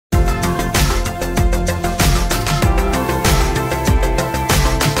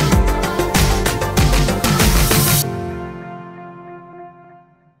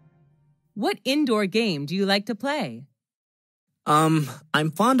What indoor game do you like to play?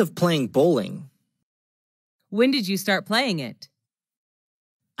 I'm fond of playing bowling. When did you start playing it?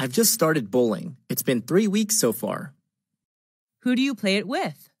 I've just started bowling. It's been 3 weeks so far. Who do you play it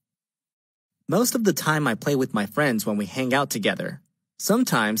with? Most of the time I play with my friends when we hang out together.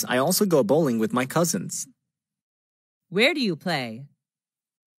 Sometimes I also go bowling with my cousins. Where do you play?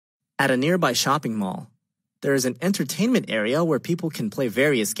 At a nearby shopping mall. There is an entertainment area where people can play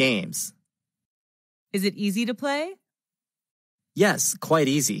various games. Is it easy to play? Yes, quite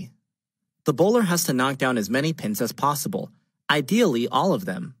easy. The bowler has to knock down as many pins as possible, ideally all of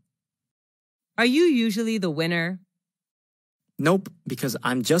them. Are you usually the winner? Nope, because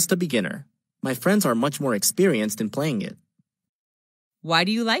I'm just a beginner. My friends are much more experienced in playing it. Why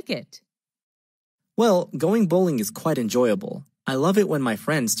do you like it? Well, going bowling is quite enjoyable. I love it when my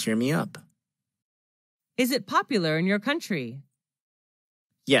friends cheer me up. Is it popular in your country?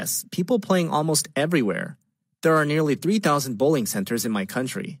 Yes, people playing almost everywhere. There are nearly 3,000 bowling centers in my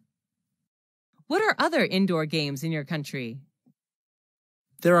country. What are other indoor games in your country?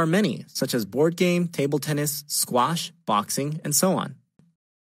 There are many, such as board game, table tennis, squash, boxing, and so on.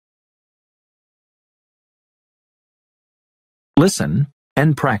 Listen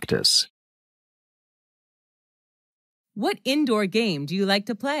and practice. What indoor game do you like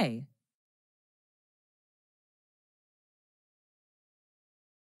to play?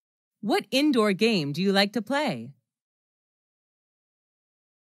 What indoor game do you like to play?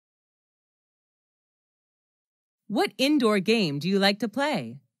 What indoor game do you like to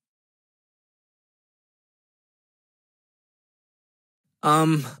play?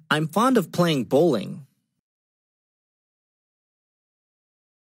 I'm fond of playing bowling.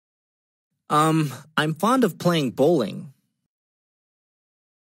 I'm fond of playing bowling.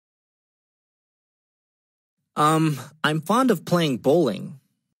 I'm fond of playing bowling.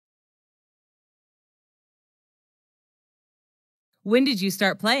 When did you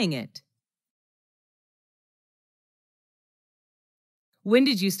start playing it? When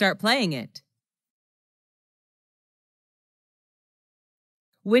did you start playing it?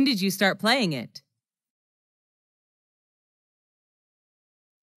 When did you start playing it?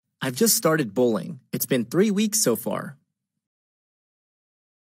 I've just started bowling. It's been 3 weeks so far.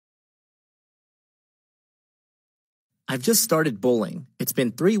 I've just started bowling. It's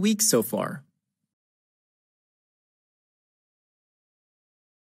been 3 weeks so far.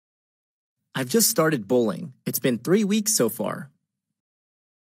 I've just started bowling. It's been 3 weeks so far.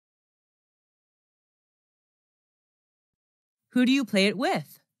 Who do you play it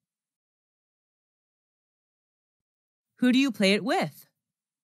with? Who do you play it with?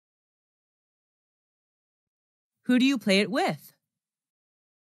 Who do you play it with?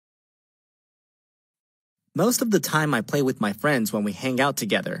 Most of the time I play with my friends when we hang out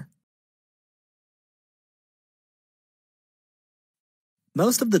together.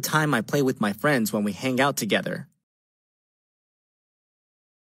 Most of the time I play with my friends when we hang out together.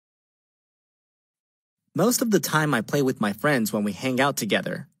 Most of the time I play with my friends when we hang out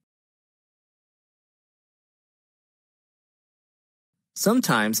together.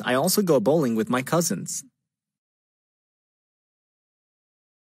 Sometimes I also go bowling with my cousins.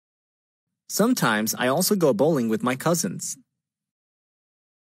 Sometimes I also go bowling with my cousins.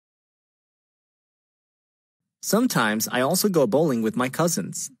 Sometimes I also go bowling with my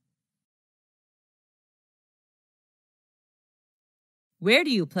cousins. Where do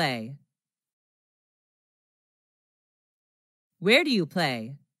you play? Where do you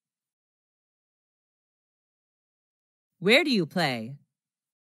play? Where do you play?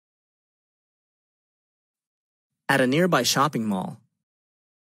 At a nearby shopping mall.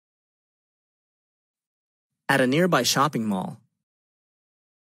 At a nearby shopping mall.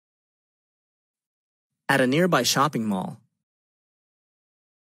 At a nearby shopping mall.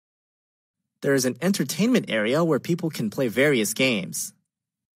 There is an entertainment area where people can play various games.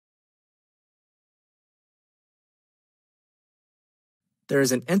 There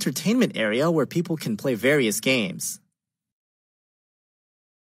is an entertainment area where people can play various games.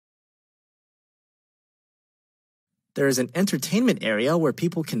 There is an entertainment area where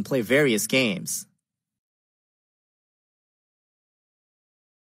people can play various games.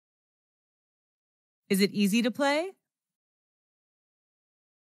 Is it easy to play?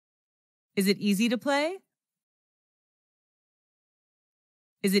 Is it easy to play?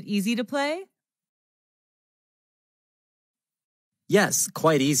 Is it easy to play? Yes,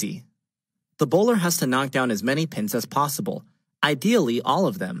 quite easy. The bowler has to knock down as many pins as possible, ideally all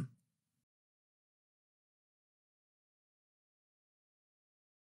of them.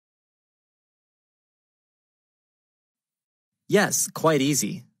 Yes, quite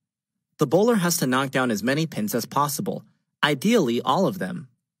easy. The bowler has to knock down as many pins as possible, ideally all of them.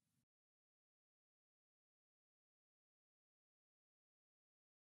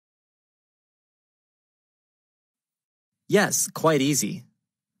 Yes, quite easy.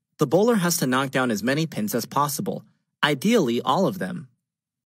 The bowler has to knock down as many pins as possible, ideally all of them.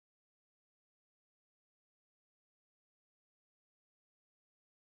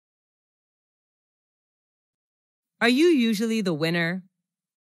 Are you usually the winner?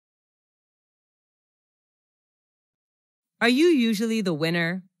 Are you usually the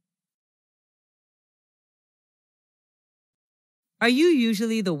winner? Are you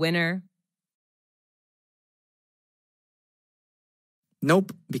usually the winner?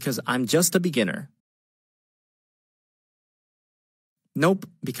 Nope, because I'm just a beginner. Nope,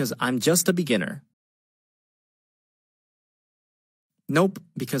 because I'm just a beginner. Nope,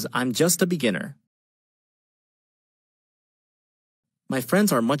 because I'm just a beginner. My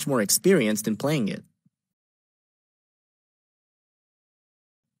friends are much more experienced in playing it.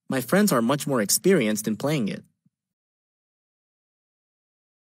 My friends are much more experienced in playing it.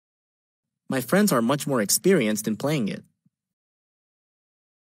 My friends are much more experienced in playing it.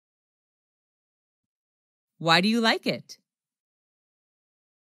 Why do you like it?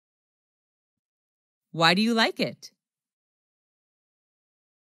 Why do you like it?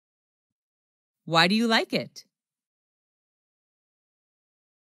 Why do you like it?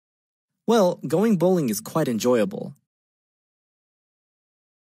 Well, going bowling is quite enjoyable.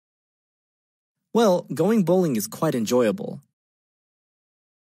 Well, going bowling is quite enjoyable.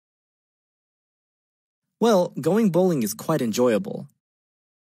 Well, going bowling is quite enjoyable.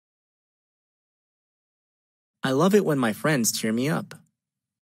 I love it when my friends cheer me up.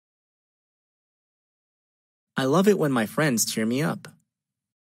 I love it when my friends cheer me up.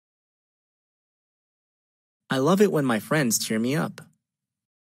 I love it when my friends cheer me up.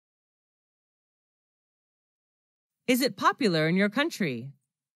 Is it popular in your country?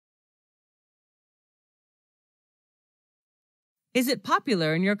 Is it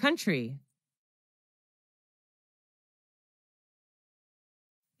popular in your country?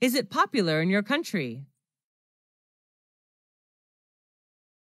 Is it popular in your country?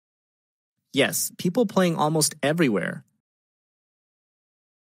 Yes, people playing almost everywhere.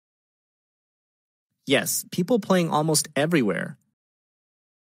 Yes, people playing almost everywhere.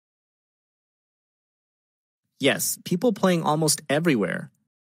 Yes, people playing almost everywhere.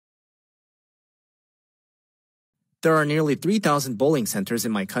 There are nearly 3,000 bowling centers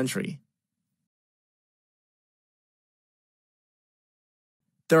in my country.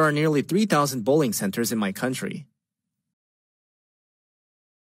 There are nearly 3,000 bowling centers in my country.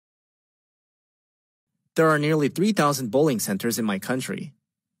 There are nearly 3,000 bowling centers in my country.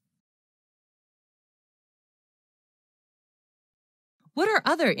 What are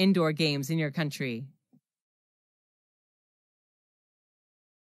other indoor games in your country?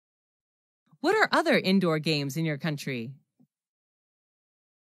 What are other indoor games in your country?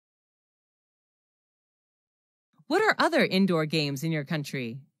 What are other indoor games in your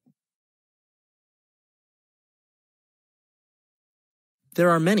country? There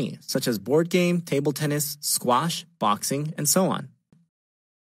are many, such as board game, table tennis, squash, boxing, and so on.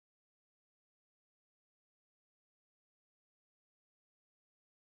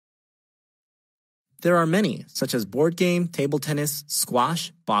 There are many, such as board game, table tennis,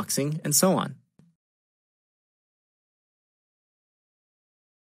 squash, boxing, and so on.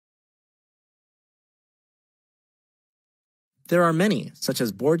 There are many, such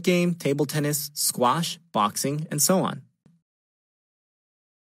as board game, table tennis, squash, boxing, and so on.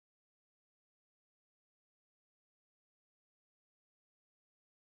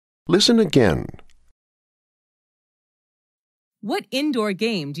 Listen again. What indoor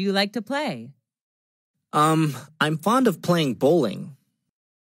game do you like to play? I'm fond of playing bowling.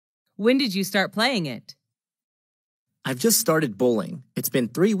 When did you start playing it? I've just started bowling. It's been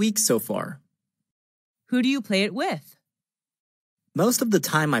 3 weeks so far. Who do you play it with? Most of the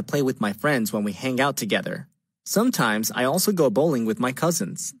time I play with my friends when we hang out together. Sometimes I also go bowling with my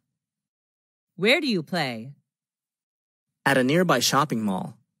cousins. Where do you play? At a nearby shopping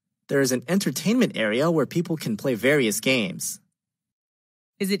mall. There is an entertainment area where people can play various games.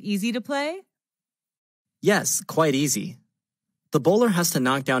 Is it easy to play? Yes, quite easy. The bowler has to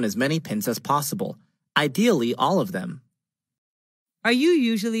knock down as many pins as possible, ideally all of them. Are you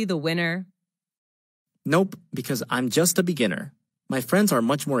usually the winner? Nope, because I'm just a beginner. My friends are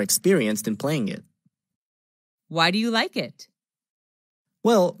much more experienced in playing it. Why do you like it?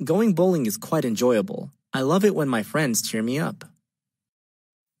 Well, going bowling is quite enjoyable. I love it when my friends cheer me up.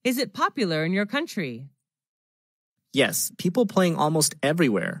 Is it popular in your country? Yes, people playing almost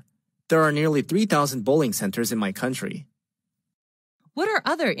everywhere. There are nearly 3,000 bowling centers in my country. What are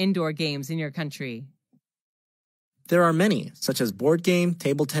other indoor games in your country? There are many, such as board game,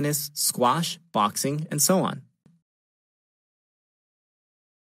 table tennis, squash, boxing, and so on.